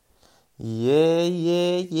Yeah,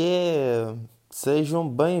 yeah, yeah! Sejam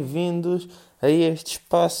bem-vindos a este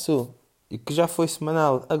espaço que já foi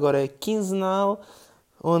semanal, agora é quinzenal,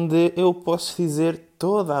 onde eu posso dizer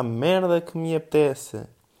toda a merda que me apetece.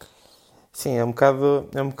 Sim, é um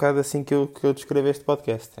bocado assim que eu descrevo este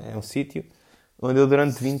podcast. É um sítio onde eu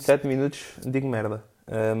durante 27 minutos digo merda.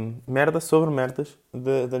 Merda sobre merdas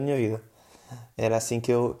da minha vida. Era assim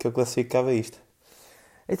que eu classificava isto.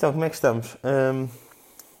 Então, como é que estamos?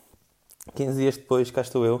 15 dias depois, cá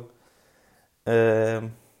estou eu. Uh,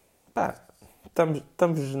 pá,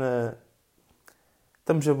 estamos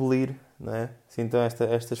a abolir, não é? Assim, então esta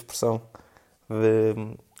expressão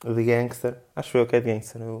de gangster, acho eu que é de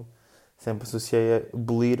gangster. Eu sempre associei a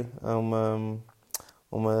abolir a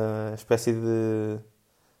uma espécie de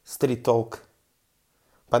street talk.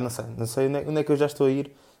 Pá, não sei onde é que eu já estou a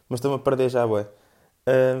ir, mas estou-me a perder já, bué.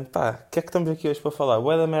 Pá, o que é que estamos aqui hoje para falar?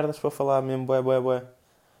 Bué da merdas para falar mesmo, bué, bué, bué.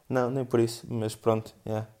 Não, nem por isso, mas pronto,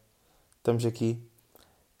 já. Estamos aqui.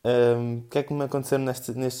 O que é que me aconteceu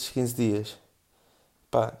nestes 15 dias?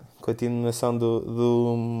 Pá, continuação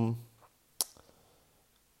do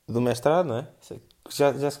mestrado, não é?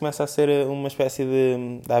 Já se começa a ser uma espécie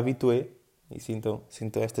de habitué, e sinto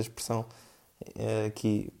esta expressão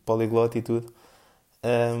aqui, poliglota e tudo.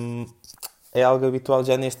 Um, É algo habitual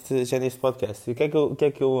já neste podcast. E o que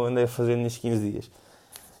é que eu andei a fazer nestes 15 dias?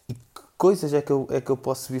 E que coisas é que eu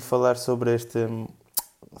posso vir falar sobre este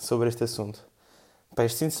assunto? Pá,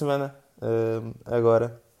 este fim de semana,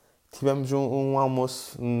 agora, tivemos um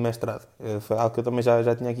almoço de mestrado. Foi algo que eu também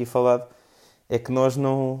já tinha aqui falado. É que nós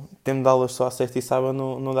não temos aulas só à sexta e sábado,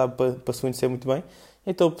 não dá para se conhecer muito bem.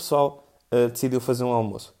 Então o pessoal decidiu fazer um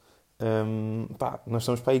almoço. Pá, nós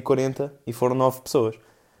somos para aí 40 e foram 9 pessoas.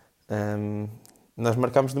 Nós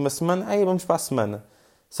marcámos de uma semana, aí vamos para a semana.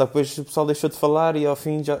 Só que depois o pessoal deixou de falar e ao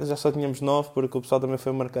fim já só tínhamos 9 porque o pessoal também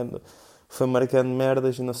foi marcando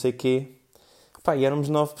merdas e não sei o quê. Pá, e éramos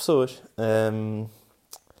 9 pessoas.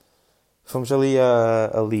 Fomos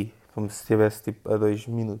ali, como se estivesse tipo, a 2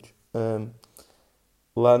 minutos.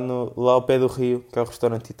 Lá ao pé do Rio, que é o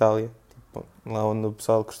restaurante Itália. Tipo, lá onde o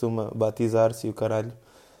pessoal costuma batizar-se e o caralho.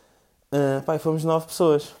 Pá, e fomos 9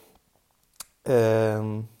 pessoas.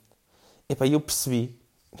 Epá, eu percebi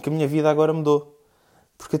que a minha vida agora mudou.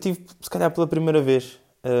 Porque eu tive, se calhar pela primeira vez,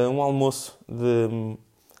 um almoço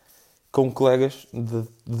com colegas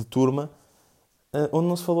de turma, onde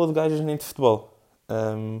não se falou de gajas nem de futebol.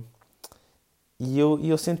 E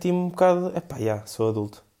eu senti-me um bocado... Epá, sou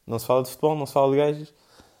adulto. Não se fala de futebol, não se fala de gajas.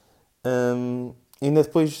 Ainda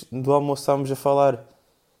depois do almoço estávamos a falar.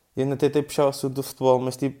 Eu ainda tentei puxar o assunto do futebol,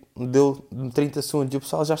 mas tipo, deu 30 segundos e o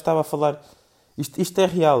pessoal já estava a falar. Isto é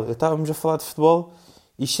real. Estávamos a falar de futebol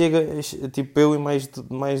e chega, tipo, eu e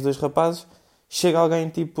mais 2 rapazes. Chega alguém,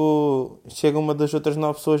 tipo... Chega uma das outras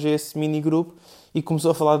 9 pessoas a esse mini-grupo e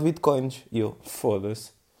começou a falar de bitcoins. E eu,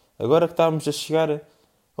 foda-se. Agora que estávamos a chegar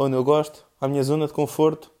onde eu gosto, à minha zona de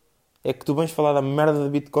conforto, é que tu vens falar da merda de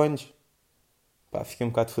bitcoins? Pá, fiquei um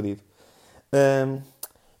bocado fodido.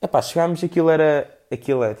 Epá, chegámos, aquilo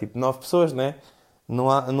é tipo 9 pessoas, né?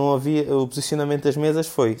 Não havia, o posicionamento das mesas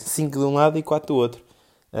foi 5 de um lado e 4 do outro.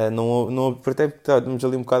 Não apertei porque estávamos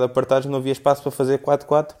ali um bocado apartados, não havia espaço para fazer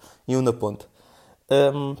 4-4 e um na ponta.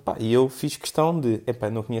 Pá, e eu fiz questão de, epá,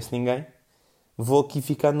 não conheço ninguém, vou aqui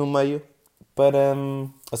ficar no meio para...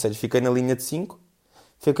 ou seja, fiquei na linha de 5,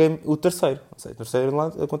 fiquei o terceiro. Ou seja, o terceiro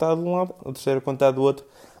lado, a contar de um lado, o terceiro a contar do outro.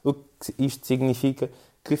 O que isto significa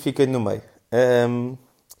que fiquei no meio.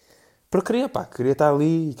 Porque queria estar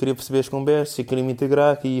ali, queria perceber as conversas, e queria me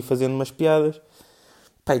integrar, e ir fazendo umas piadas.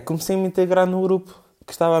 Pá, e comecei a me integrar no grupo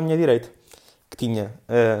que estava à minha direita. Que tinha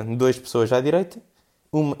 2 pessoas à direita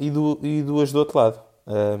e 2 do outro lado.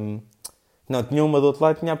 Não, tinha uma do outro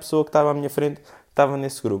lado e tinha a pessoa que estava à minha frente, que estava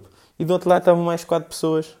nesse grupo. E do outro lado estavam mais 4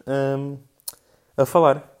 pessoas a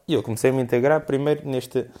falar. E eu comecei a me integrar primeiro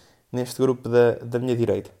neste grupo da minha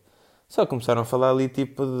direita. Só começaram a falar ali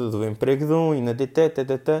tipo do emprego de um e na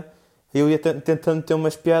ttt. Eu ia tentando ter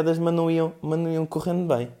umas piadas, mas não iam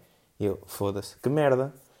correndo bem. Eu, foda-se, que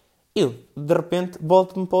merda. Eu, de repente,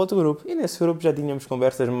 volto-me para outro grupo. E nesse grupo já tínhamos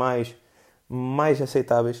conversas mais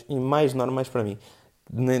aceitáveis e mais normais para mim.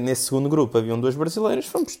 Nesse segundo grupo haviam 2 brasileiros.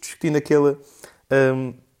 Fomos discutindo aquele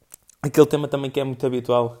tema também que é muito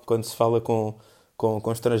habitual quando se fala com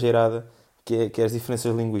estrangeirada, que é as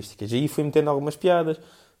diferenças linguísticas. E aí fui metendo algumas piadas.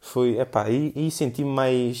 E senti-me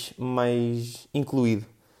mais incluído.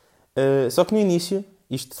 Só que no início,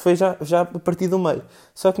 isto foi já a partir do meio,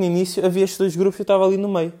 só que no início havia estes 2 grupos e eu estava ali no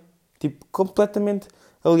meio. Tipo, completamente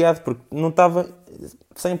aliado, porque não estava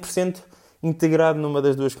 100% integrado numa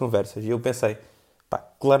das 2 conversas. E eu pensei, pá,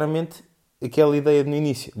 claramente aquela ideia de no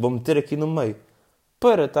início, vou meter aqui no meio,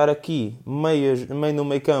 para estar aqui, meio no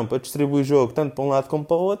meio campo, a distribuir o jogo, tanto para um lado como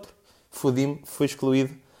para o outro, fodi-me, fui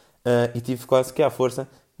excluído e tive quase que à força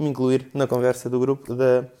me incluir na conversa do grupo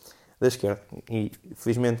da esquerda. E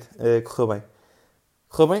felizmente correu bem.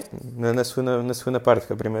 Correu bem na segunda parte,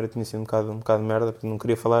 que a primeira tinha sido um bocado de merda, porque não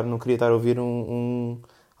queria falar, não queria estar a ouvir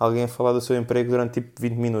alguém a falar do seu emprego durante tipo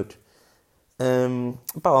 20 minutos.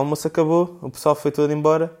 O almoço acabou, o pessoal foi todo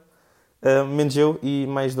embora, menos eu e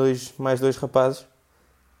mais dois rapazes,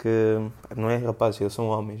 que não é rapazes, eles são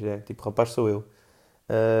homens, tipo rapaz sou eu.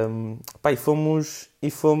 E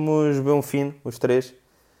fomos ver um fim, os três.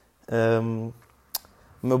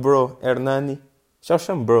 Meu bro Hernani, já os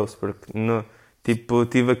chamo bros, porque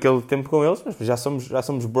tive aquele tempo com eles, mas já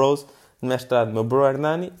somos bros de mestrado. Meu bro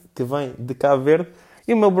Hernani, que vem de Cabo Verde,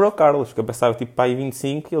 e o meu bro Carlos, que eu pensava tipo pai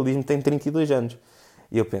 25, e ele diz-me que tem 32 anos.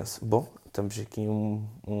 E eu penso, bom, estamos aqui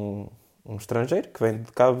um estrangeiro que vem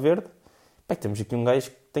de Cabo Verde, temos aqui um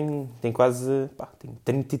gajo que tem quase tem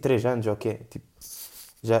 33 anos, ou o que é? Tipo,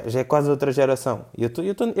 já é quase outra geração. E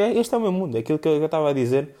este é o meu mundo, é aquilo que eu estava a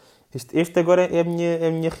dizer. Este agora é a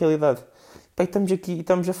minha realidade. Estamos aqui,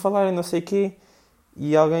 estamos a falar e não sei o quê,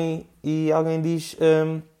 e alguém diz,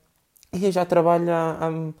 eu já trabalho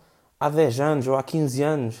há 10 anos ou há 15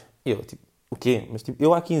 anos. E eu, tipo, o quê? Mas tipo,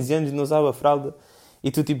 eu há 15 anos não usava fralda e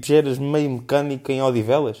tu tipo já eras meio mecânico em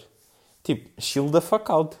Odivelas? Tipo, chill the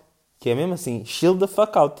fuck out. Que é mesmo assim, chill the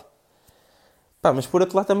fuck out. Mas por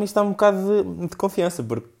outro lado também está um bocado de confiança,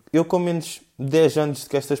 porque eu com menos 10 anos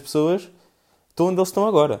que estas pessoas estou onde eles estão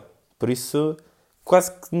agora. Por isso,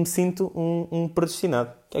 quase que me sinto um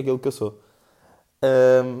predestinado, que é aquilo que eu sou.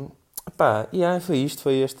 Foi isto,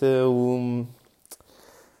 foi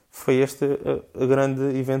este o grande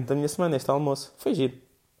evento da minha semana, este almoço. Foi giro.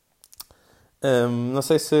 Não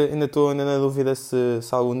sei se ainda estou na dúvida se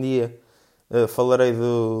algum dia falarei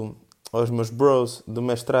aos meus bros do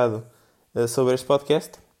mestrado sobre este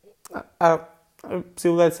podcast. A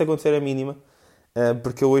possibilidade de isso acontecer é mínima,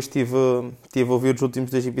 porque eu hoje estive a ouvir os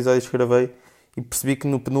últimos 2 episódios que gravei e percebi que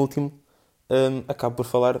no penúltimo acabo por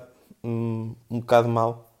falar um bocado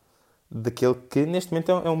mal daquele que neste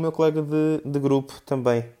momento é o meu colega de grupo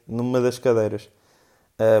também, numa das cadeiras.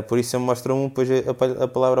 Por isso eu mostro depois a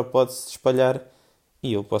palavra pode-se espalhar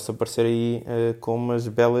e eu posso aparecer aí com umas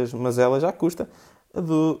belas mazelas à custa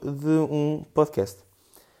de um podcast.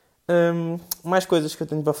 Mais coisas que eu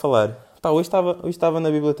tenho para falar. Hoje estava na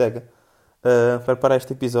biblioteca para preparar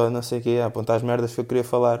este episódio, não sei o quê, a apontar as merdas que eu queria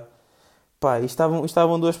falar. E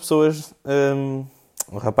estavam 2 pessoas,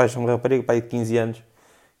 um rapaz e uma rapariga, de 15 anos,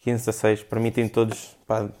 15, 16, para mim têm todos,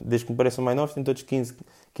 desde que me pareçam mais novos, têm todos 15,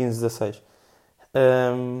 16.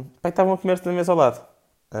 Estavam a comer-se na mesa ao lado.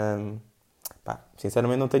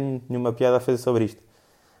 Sinceramente não tenho nenhuma piada a fazer sobre isto.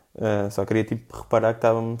 Só queria reparar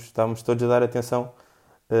que estávamos todos a dar atenção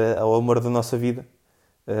ao amor da nossa vida.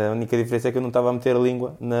 A única diferença é que eu não estava a meter a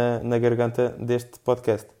língua na garganta deste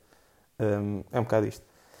podcast. É um bocado isto.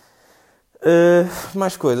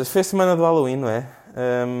 Mais coisas. Foi a semana do Halloween, não é?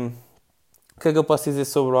 O que é que eu posso dizer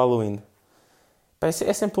sobre o Halloween?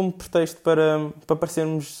 É sempre um pretexto para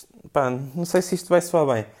parecermos... não sei se isto vai soar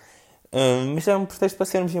bem. Mas é um pretexto para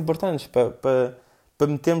sermos importantes. Para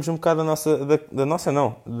metermos um bocado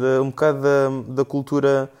um bocado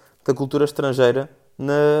da cultura estrangeira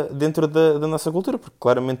dentro da nossa cultura. Porque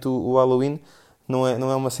claramente o Halloween não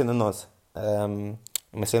é uma cena nossa. É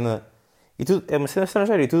uma cena... é uma cena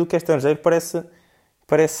estrangeira. E tudo o que é estrangeiro parece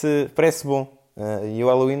bom. E o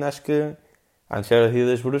Halloween acho que... Antes era Dia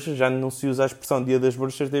das Bruxas, já não se usa a expressão Dia das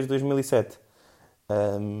Bruxas desde 2007.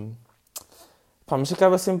 Mas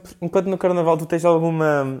acaba sempre... Enquanto no Carnaval tu tens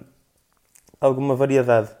alguma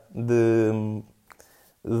variedade de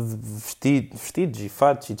vestidos e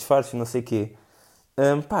fatos e disfarces e não sei o quê.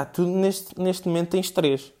 Tu neste momento tens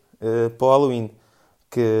 3 para o Halloween.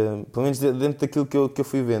 Que, pelo menos dentro daquilo que eu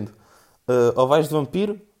fui vendo. Ou vais de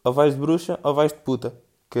vampiro, ou vais de bruxa, ou vais de puta.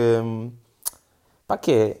 Que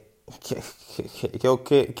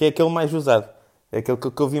é aquele mais usado. É aquele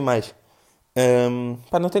que eu vi mais.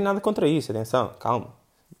 Não tenho nada contra isso, atenção, calma.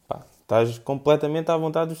 Estás completamente à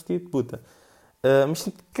vontade de vestir de puta. Mas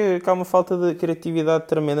sinto que há uma falta de criatividade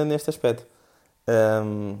tremenda neste aspecto.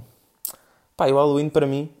 O Halloween para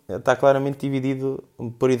mim está claramente dividido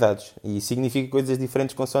por idades. E significa coisas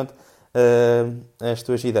diferentes consoante as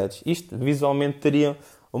tuas idades. Isto visualmente teria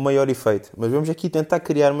o maior efeito. Mas vamos aqui tentar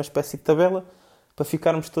criar uma espécie de tabela para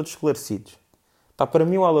ficarmos todos esclarecidos. Para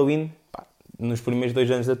mim o Halloween, nos primeiros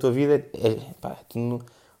 2 anos da tua vida,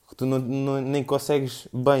 tu nem consegues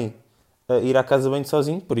bem ir à casa bem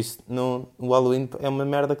sozinho, por isso o Halloween é uma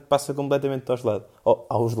merda que te passa completamente aos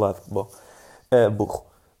lados. Bom, Burro.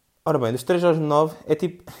 Ora bem, dos 3 aos 9 é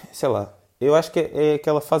tipo, sei lá, eu acho que é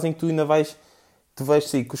aquela fase em que tu ainda tu vais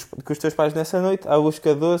sair com os teus pais nessa noite, à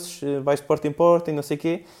busca de doces, vais de porta em porta e não sei o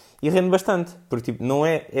quê, e rende bastante. Porque, tipo, não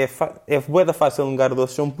é bué da fácil negar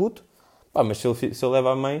doces a um puto, pá, mas se ele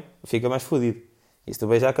leva a mãe, fica mais fodido. E se tu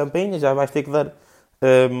vais à campainha, já vais ter que dar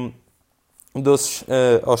doces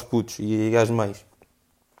aos putos e às mães.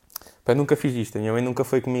 Pá, eu nunca fiz isto, a minha mãe nunca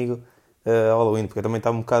foi comigo ao Halloween, porque eu também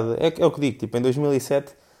estava um bocado... É o que digo, tipo, em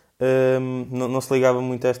 2007 não se ligava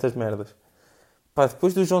muito a estas merdas. Pá,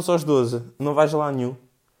 depois dos 11 aos 12, não vais lá nenhum.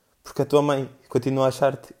 Porque a tua mãe continua a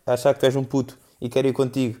achar que tu és um puto e quer ir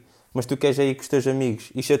contigo, mas tu queres ir com os teus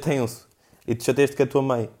amigos e chateiam-se. E tu chateias-te com a tua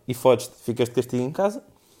mãe e fodes-te, ficas de castigo em casa.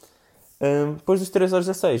 Depois dos 3 aos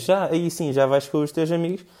 16, aí sim, já vais com os teus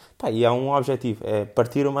amigos. Pá, e há um objetivo, é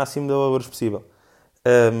partir o máximo de valores possível.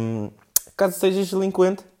 Caso sejas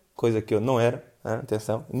delinquente, coisa que eu não era,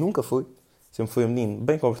 atenção, nunca fui, sempre fui um menino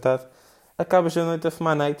bem comportado, acabas a noite a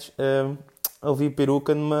fumar nights, a ouvir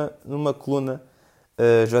peruca numa coluna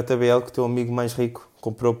JBL que o teu amigo mais rico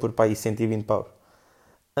comprou por pá, aí 120 paus.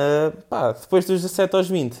 Depois dos 17 aos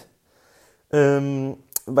 20,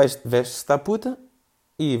 vestes-te à puta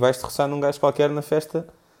e vais-te roçar num gajo qualquer na festa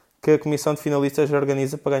que a comissão de finalistas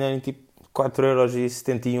organiza para ganharem tipo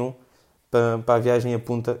 4,71€ para a viagem a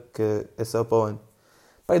punta, que é só para o ano.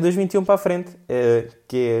 Pá, e dos 21 para a frente,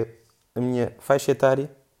 que é a minha faixa etária,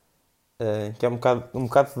 que é um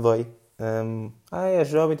bocado de dói. És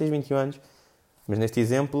jovem, tens 21 anos, mas neste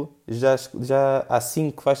exemplo já há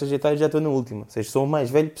 5 faixas etárias e já estou na última, ou seja, sou o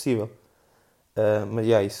mais velho possível. Mas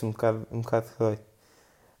isso um bocado de dói.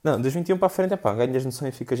 Não, dos 21 para a frente, ganhas noção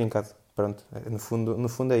e ficas em casa. Pronto, no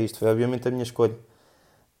fundo é isto, é obviamente a minha escolha.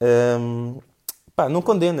 Não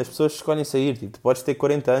condeno, as pessoas escolhem sair. Tipo, tu podes ter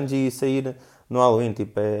 40 anos e sair no Halloween,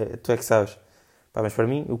 tipo, tu é que sabes. Mas para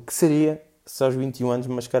mim, o que seria se aos 21 anos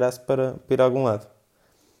me mascarasse para ir a algum lado?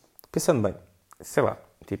 Pensando bem, sei lá,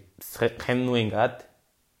 tipo, se rende no engate,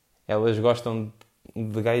 elas gostam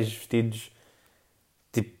de gajos vestidos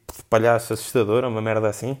tipo de palhaço assustador, uma merda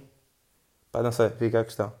assim. Não sei, fica a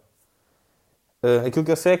questão. Aquilo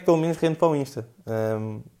que eu sei é que pelo menos rende para o Insta.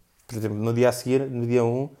 Por exemplo, no dia a seguir, no dia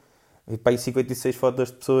 1, e aí 56 fotos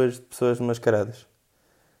de pessoas mascaradas.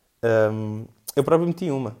 Eu próprio meti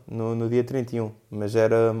uma no dia 31, mas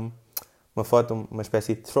era uma foto, uma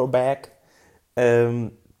espécie de throwback,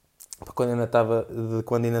 quando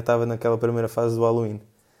ainda estava naquela primeira fase do Halloween,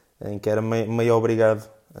 em que era meio obrigado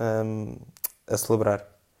a celebrar.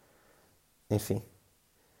 Enfim.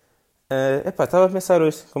 Estava a pensar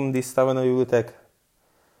hoje, como disse, estava na biblioteca.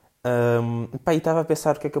 E estava a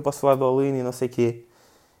pensar o que é que eu posso falar do Halloween e não sei o quê.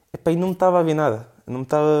 E não me estava a ver nada. Não me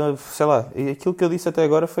estava, sei lá, aquilo que eu disse até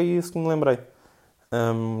agora foi isso que me lembrei.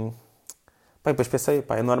 Depois pensei,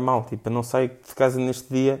 é normal, tipo, eu não saio de casa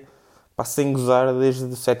neste dia, sem gozar desde o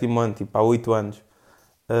 7º ano, tipo, há 8 anos.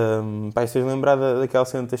 Vocês lembrar daquela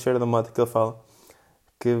cena do Teixeira da Mota que ele fala,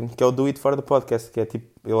 que é o Do It For The Podcast, que é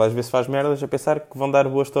tipo, ele às vezes faz merdas a pensar que vão dar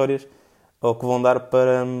boas histórias, ou que vão dar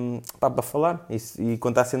para falar, e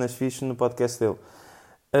contar cenas fixes no podcast dele.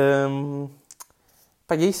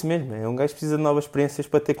 É isso mesmo, é um gajo que precisa de novas experiências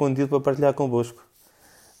para ter conteúdo para partilhar convosco.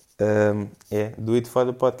 Do It For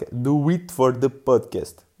The Podcast. Do It For The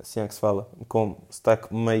Podcast, assim é que se fala, com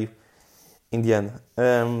sotaque meio indiano.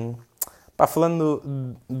 Falando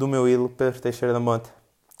do meu ídolo, Pedro Teixeira da Mota,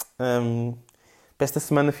 esta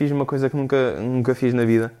semana fiz uma coisa que nunca fiz na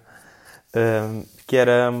vida, que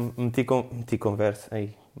era meter conversa.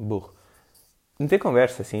 Ai, burro. Meter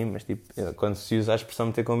conversa, sim, mas tipo, quando se usa a expressão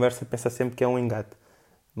meter conversa, pensa sempre que é um engate.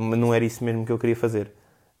 Mas não era isso mesmo que eu queria fazer.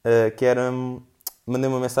 Que era... Mandei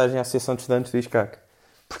uma mensagem à Associação de Estudantes do ISCAC,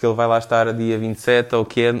 porque ele vai lá estar dia 27, ou o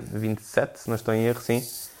que é? 27, se não estou em erro, sim.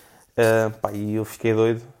 E eu fiquei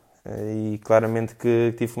doido. E claramente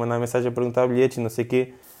que tive que mandar mensagem a perguntar bilhetes e não sei o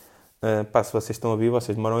quê. Se vocês estão a ouvir,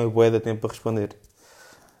 vocês demoram bué de tempo para responder.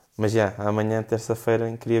 Mas amanhã,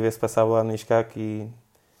 terça-feira, queria ver se passava lá no ISCAC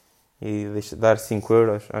e dar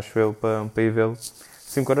 5€, acho eu, para ir vê-lo.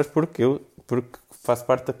 5€ porque faço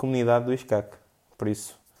parte da comunidade do ISCAC. Por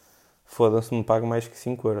isso, foda-se, me pago mais que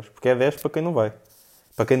 5€. Porque é 10 para quem não vai.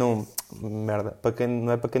 Para quem não... Merda.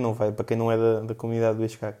 Não é para quem não vai, é para quem não é da comunidade do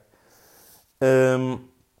ISCAC.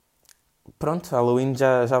 Pronto, Halloween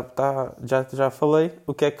já falei.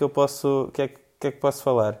 O que é que eu posso... O que é que posso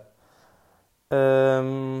falar?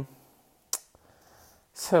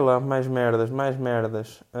 Sei lá, mais merdas.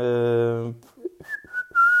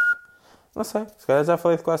 Não sei, se calhar já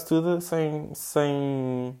falei de quase tudo sem...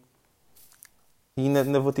 E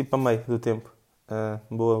ainda vou tipo a meio do tempo.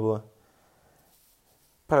 Boa.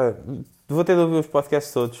 Vou ter de ouvir os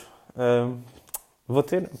podcasts todos. Vou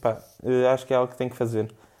ter, pá, acho que é algo que tenho que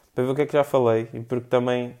fazer. Para ver o que é que já falei e porque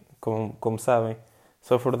também, como sabem,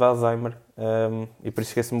 sofro de Alzheimer e por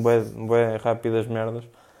isso esqueço-me bué rápido das merdas.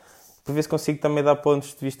 Para ver se consigo também dar pontos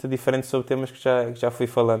de vista diferentes sobre temas que já fui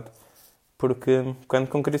falando. Porque quando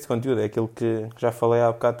com crise de conteúdo é aquilo que já falei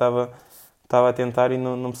há bocado, estava a tentar e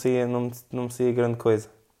não me saía, não me saía grande coisa.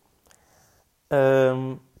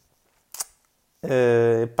 Ahm,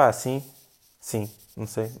 pá, sim, sim, não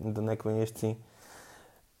sei de onde é que vem este sim.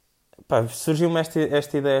 Pá, surgiu-me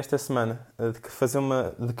esta ideia esta semana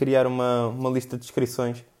de criar uma lista de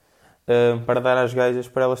descrições para dar às gajas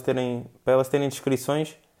para elas terem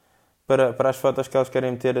descrições para as fotos que elas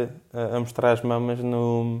querem meter a mostrar as mamas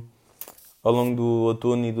ao longo do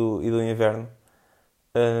outono e do inverno.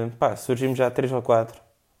 Pá, surgimos já 3 ou 4.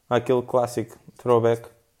 Há aquele clássico throwback,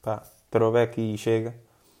 pá, throwback e chega.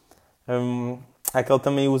 Há aquele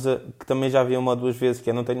também que também já vi uma ou duas vezes, que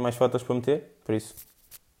é não tenho mais fotos para meter, por isso,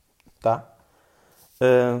 tá.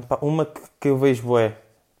 Pá, uma que eu vejo bué,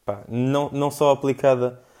 pá, não só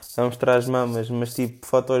aplicada a mostrar as mamas, mas tipo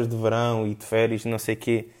fotos de verão e de férias, não sei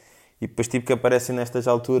quê, e depois tipo que aparecem nestas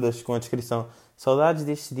alturas com a descrição: saudades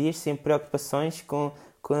destes dias sem preocupações com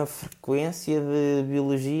a frequência de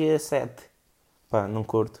biologia 7. Pá, não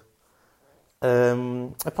curto.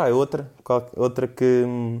 Epá, é outra que.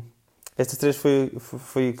 Estas três foi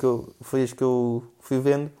as que eu fui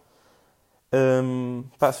vendo.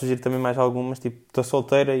 Pá, sugiro também mais algumas, tipo, estou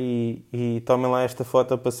solteira e tomem lá esta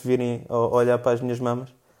foto para se virem a olhar para as minhas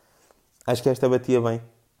mamas. Acho que esta batia bem.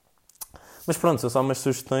 Mas pronto, são só umas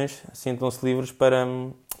sugestões, sintam-se livres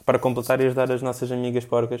para completar e ajudar as nossas amigas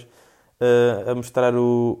porcas a mostrar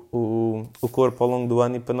o corpo ao longo do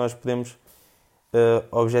ano e para nós podermos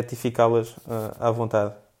objetificá-las à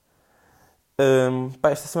vontade.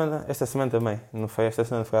 Pá, esta semana também, não foi esta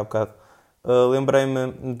semana, foi há bocado.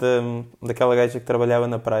 Lembrei-me daquela gaja que trabalhava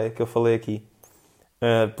na praia, que eu falei aqui,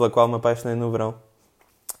 pela qual me apaixonei no verão.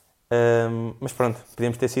 Mas pronto,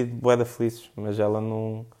 podíamos ter sido bué da felizes, mas ela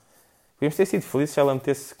não. Podíamos ter sido felizes se ela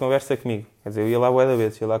metesse conversa comigo. Quer dizer, eu ia lá bué da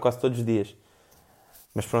vez, ia lá quase todos os dias.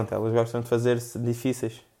 Mas pronto, elas gostam de fazer-se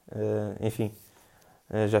difíceis. Enfim,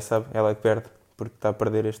 já sabe, ela é que perde, porque está a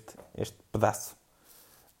perder este pedaço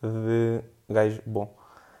de gajo bom.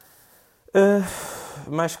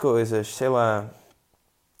 Mais coisas, sei lá.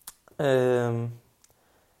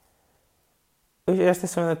 Esta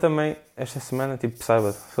semana, tipo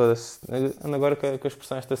sábado, foda-se. Ando agora com a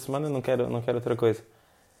expressão esta semana, não quero outra coisa.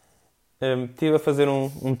 Estive a fazer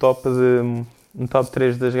um top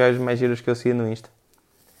 3 das gajas mais giras que eu seguia no Insta.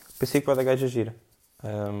 Pensei que pode a gaja gira.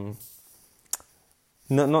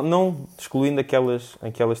 Não excluindo aquelas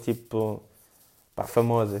tipo, pá,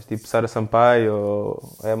 famosas, tipo Sara Sampaio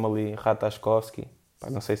ou Emily Ratajkowski.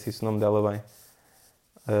 Pá, não sei se isso é o nome dela bem.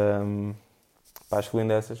 Pá,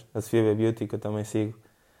 excluindo essas. A Sofia B. Beauty, que eu também sigo.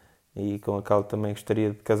 E com a qual também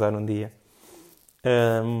gostaria de casar um dia.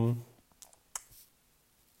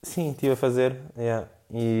 Sim, estive a fazer. Yeah.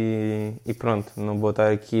 E pronto, não vou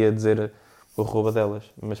estar aqui a dizer o arroba delas.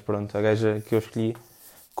 Mas pronto, a gaja que eu escolhi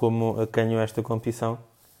como a ganhou esta competição,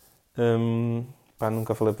 pá,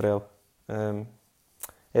 nunca falei para ela.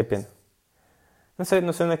 É pena. Não sei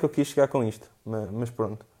onde é que eu quis chegar com isto, mas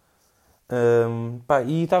pronto. Pá,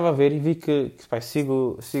 e estava a ver e vi que pá,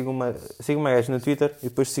 sigo uma gaja no Twitter e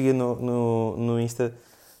depois segui no Insta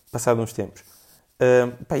passado uns tempos.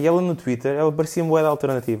 Pá, e ela no Twitter, ela parecia-me bué de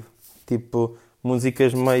alternativo. Tipo,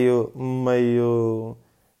 músicas meio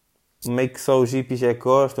que só os hippies é que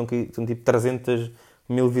gostam, que são tipo 300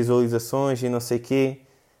 mil visualizações e não sei o quê.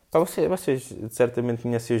 Pá, vocês certamente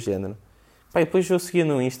conhecem o género. Pá, e depois eu seguia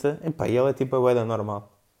no Insta, e pá, e ela é tipo a bué da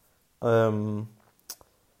normal.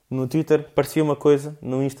 No Twitter parecia uma coisa,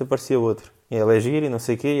 no Insta parecia outra. E ela é gira e não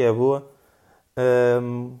sei o quê, e é boa.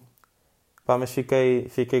 Pá, mas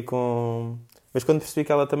fiquei com... Mas quando percebi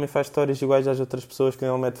que ela também faz stories iguais às outras pessoas, quando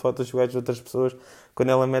ela mete fotos iguais às outras pessoas, quando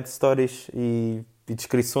ela mete stories e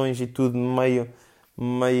descrições e tudo meio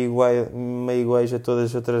iguais a todas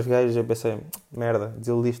as outras gajas, eu pensei, merda,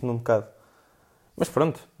 desiludiste-me um bocado. Mas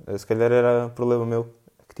pronto, se calhar era problema meu,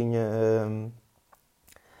 que tinha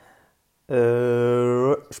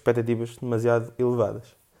expectativas demasiado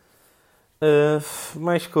elevadas.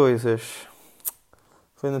 Mais coisas.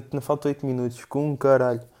 Não falta 8 minutos, com um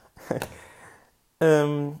caralho.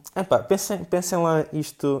 Epá, pensem lá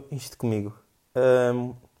isto comigo.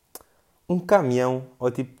 Um caminhão,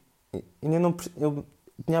 ou tipo, eu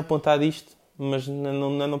tinha apontado isto, mas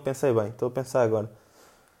não pensei bem, estou a pensar agora.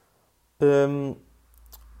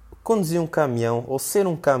 Conduzir um caminhão, ou ser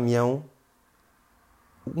um caminhão,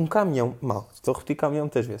 mal, estou a repetir caminhão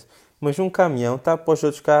muitas vezes, mas um caminhão está para os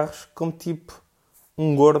outros carros como tipo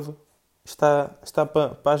um gordo está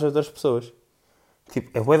para as outras pessoas.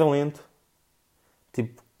 Tipo, é bué da lento.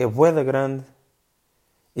 Tipo, é bué da grande.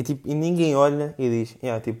 E ninguém olha e diz,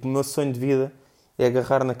 tipo, o meu sonho de vida é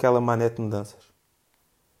agarrar naquela manete de mudanças.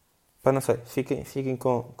 Pá, não sei, fiquem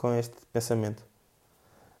com este pensamento.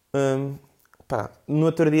 No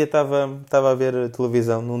outro dia estava a ver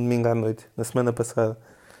televisão, num domingo à noite, na semana passada.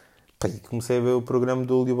 Pá, e comecei a ver o programa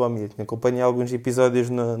do Lubomir. Acompanhei alguns episódios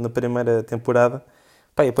na primeira temporada.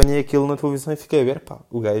 Pá, e apanhei aquilo na televisão e fiquei a ver. Pá,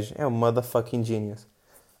 o gajo é um motherfucking genius.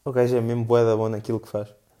 O gajo é mesmo bué da bom naquilo que faz.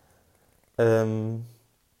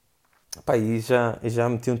 Pá, e já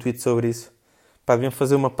meti um tweet sobre isso. Pá, deviam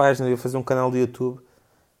fazer uma página, deviam fazer um canal do YouTube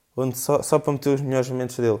onde só para meter os melhores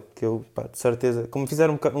momentos dele. Que eu, pá, de certeza. Como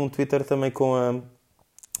fizeram um Twitter também com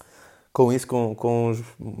isso, com os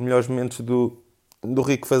melhores momentos do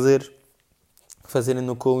Rico fazerem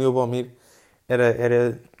no com o Lubomir.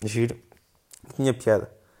 Era giro. Tinha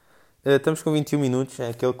piada. Estamos com 21 minutos. É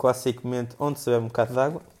aquele clássico momento onde se bebe um bocado de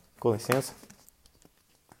água. Com licença.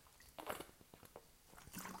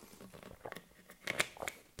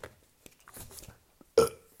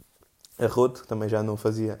 Arroto, que também já não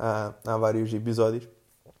fazia há vários episódios.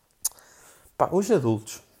 Pá, os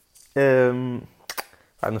adultos.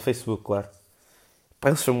 No Facebook, claro. Pá,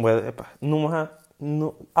 eles são bué.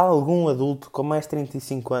 Há algum adulto com mais de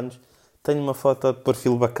 35 anos que tenha uma foto de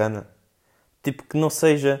perfil bacana. Tipo, que não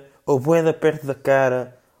seja ou bué da perto da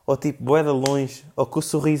cara, ou tipo bué da longe, ou que o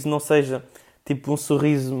sorriso não seja tipo um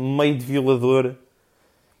sorriso meio de violador.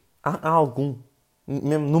 Há algum,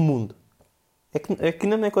 mesmo no mundo. É que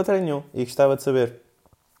ainda não encontrei nenhum e gostava de saber.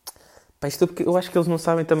 Pá, isto é porque eu acho que eles não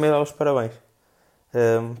sabem também dar os parabéns.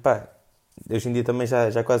 Pá, hoje em dia também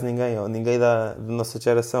já quase ninguém, ou ninguém da nossa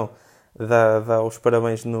geração, dá os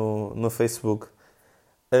parabéns no Facebook.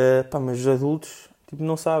 Pá, mas os adultos tipo,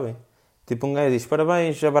 não sabem. Tipo, um gajo diz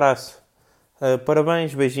parabéns, abraço.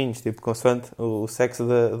 Parabéns, beijinhos, tipo, consoante o sexo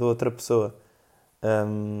da outra pessoa.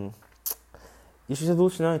 E os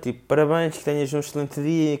adultos não, tipo, parabéns, que tenhas um excelente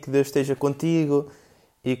dia, que Deus esteja contigo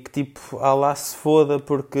e que tipo, Allah se foda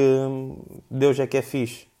porque Deus é que é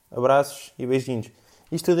fixe. Abraços e beijinhos.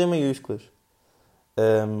 Isto tudo em maiúsculas.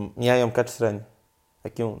 E aí é um bocado estranho.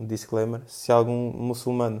 Aqui um disclaimer. Se algum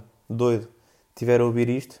muçulmano doido tiver a ouvir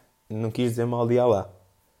isto, não quis dizer mal de Allah.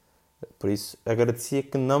 Por isso, agradecia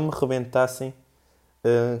que não me rebentassem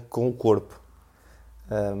com o corpo.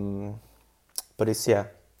 Por isso,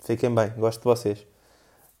 fiquem bem, gosto de vocês.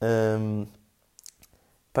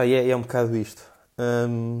 Pá, é um bocado isto.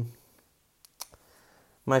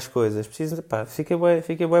 Mais coisas. Preciso, pá, fiquei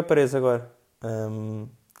bué preso agora.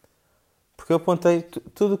 Porque eu apontei,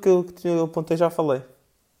 tudo o que eu apontei já falei.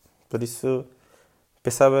 Por isso,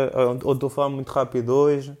 pensava, ou estou a falar muito rápido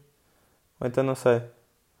hoje, ou então não sei.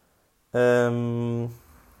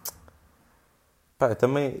 Pá,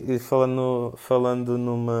 também falando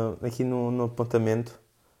aqui no apontamento.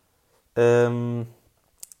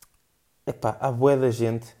 Há bué da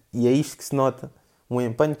gente, e é isto que se nota, um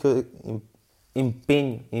empenho,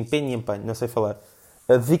 empenho, não sei falar,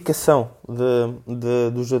 a dedicação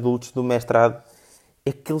dos adultos do mestrado,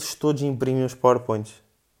 é que eles todos imprimem os PowerPoints.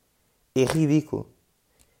 É ridículo.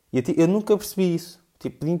 Eu nunca percebi isso,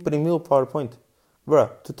 tipo, de imprimir o PowerPoint. Bro,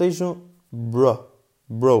 tu tens um... Bro.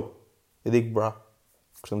 Eu digo bro.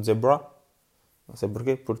 Costumo dizer bro. Não sei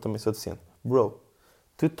porquê, porque também sou deficiente. Bro,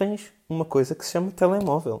 tu tens uma coisa que se chama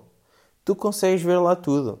telemóvel. Tu consegues ver lá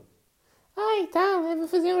tudo. Vou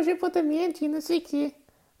fazer uns apontamentos e não sei o quê.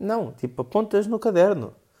 Não, tipo, apontas no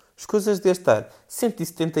caderno. As coisas de gastar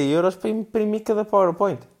 170€ para imprimir cada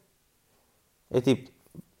PowerPoint. É tipo,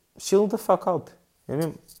 chill the fuck out. É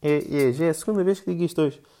mesmo, já é a segunda vez que digo isto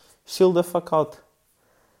hoje. Chill the fuck out.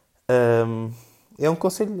 É um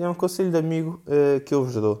conselho de amigo que eu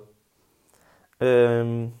vos dou.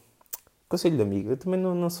 Conselho de amigo. Eu também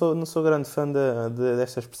não sou grande fã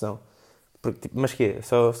desta expressão. Porque, mas que é?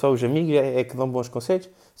 Só os amigos é que dão bons conselhos?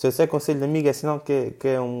 Se eu disser conselho de amigo é sinal que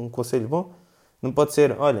é um conselho bom? Não pode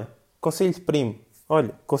ser, olha, conselho de primo.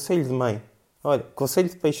 Olha, conselho de mãe. Olha, conselho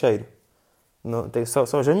de peixeiro. Não,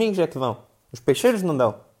 só os amigos é que dão. Os peixeiros não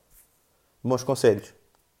dão bons conselhos.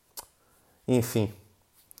 Enfim.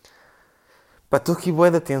 Pá, estou aqui bué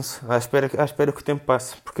de tenso. À espera que o tempo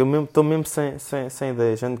passe. Porque eu estou mesmo sem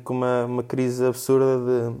ideias. Ando com uma crise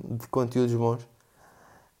absurda de conteúdos bons.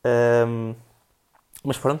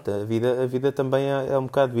 Mas pronto, a vida também é um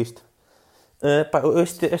bocado visto.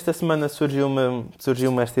 Esta semana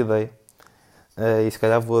surgiu-me esta ideia. E se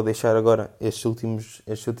calhar vou deixar agora estes últimos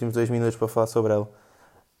 2 minutos para falar sobre ela.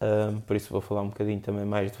 Por isso vou falar um bocadinho também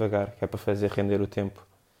mais devagar, que é para fazer render o tempo.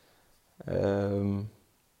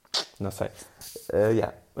 não sei.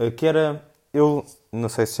 Yeah. Que era, eu não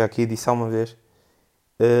sei se já aqui disse alguma vez,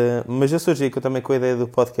 mas eu surgi também com a ideia do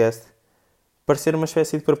podcast para ser uma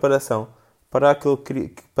espécie de preparação para,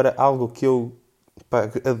 para algo que eu, pá,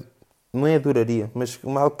 não é adoraria, mas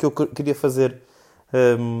algo que eu queria fazer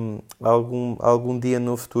algum dia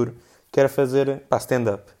no futuro, que era fazer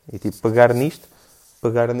stand-up. E tipo, pegar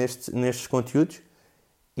nestes conteúdos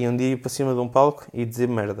e um dia ir para cima de um palco e dizer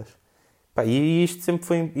merdas. Pá, e isto sempre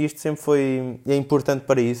foi é importante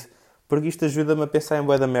para isso, porque isto ajuda-me a pensar em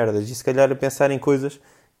bué da merdas e se calhar a pensar em coisas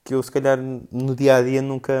que eu se calhar no dia a dia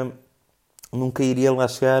nunca iria lá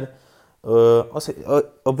chegar. Ou seja,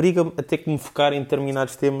 obriga-me a ter que me focar em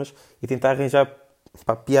determinados temas e tentar arranjar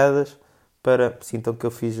piadas para. Sintam que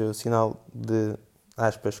eu fiz o sinal de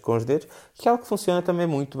aspas com os dedos, que é algo que funciona também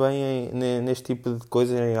muito bem neste tipo de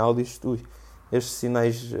coisas, em áudios. Estes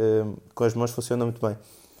sinais com as mãos funcionam muito bem.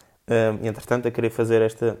 E entretanto, a querer fazer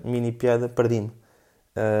esta mini piada, perdi-me.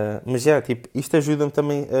 Mas já, tipo, isto ajuda-me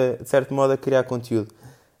também, de certo modo, a criar conteúdo.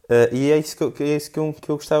 E é isso que eu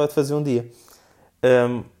gostava de fazer um dia.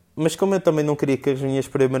 Mas como eu também não queria que as minhas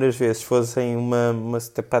primeiras vezes fossem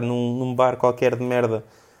num bar qualquer de merda,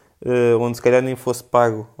 onde se calhar nem fosse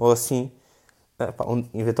pago, ou assim,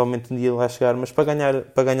 eventualmente um dia lá chegar, mas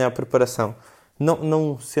para ganhar preparação.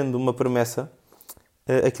 Não sendo uma promessa,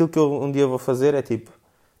 aquilo que eu um dia vou fazer é tipo,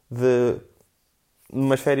 de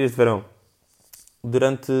umas férias de verão,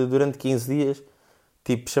 durante 15 dias,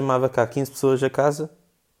 tipo, chamava cá 15 pessoas a casa,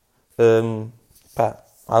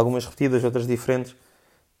 algumas repetidas, outras diferentes.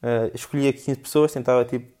 Escolhia 15 pessoas, tentava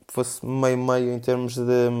tipo que fosse meio em termos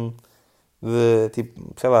de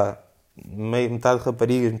tipo, sei lá, metade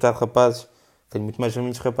raparigas, metade rapazes. Tenho muito mais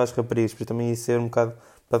amigos rapazes que raparigas, por isso também ia ser um bocado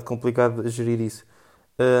complicado gerir isso.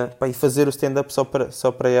 E fazer o stand-up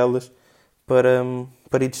só para elas,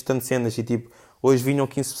 para ir testando cenas. E tipo, hoje vinham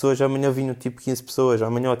 15 pessoas, amanhã vinham tipo 15 pessoas,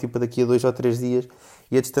 amanhã ou tipo daqui a 2 ou 3 dias,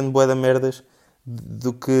 ia testando bué da merdas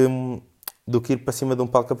do que ir para cima de um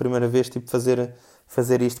palco a primeira vez, tipo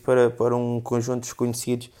fazer isto para um conjunto de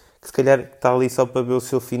desconhecidos que se calhar está ali só para ver o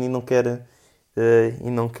seu fino e não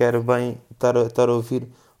quer bem estar a ouvir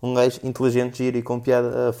um gajo inteligente, giro e com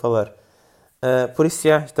piada a falar. Por isso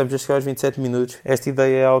já, estamos a chegar aos 27 minutos. Esta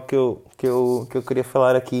ideia é algo que eu queria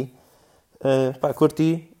falar aqui.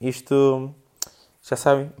 Curti isto, já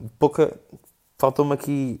sabem, faltou-me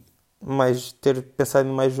aqui ter pensado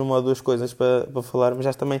em mais uma ou duas coisas para falar, mas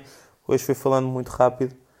já também hoje fui falando muito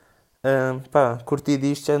rápido. Curti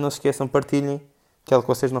disto, já não se esqueçam, partilhem, que é algo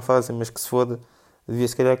que vocês não fazem, mas que se foda, devia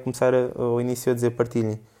se calhar começar ao início a dizer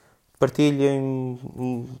partilhem,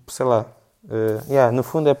 sei lá, no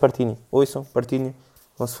fundo é partilhem, ouçam, partilhem,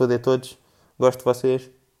 vão se foder todos, gosto de vocês,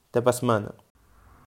 até para a semana.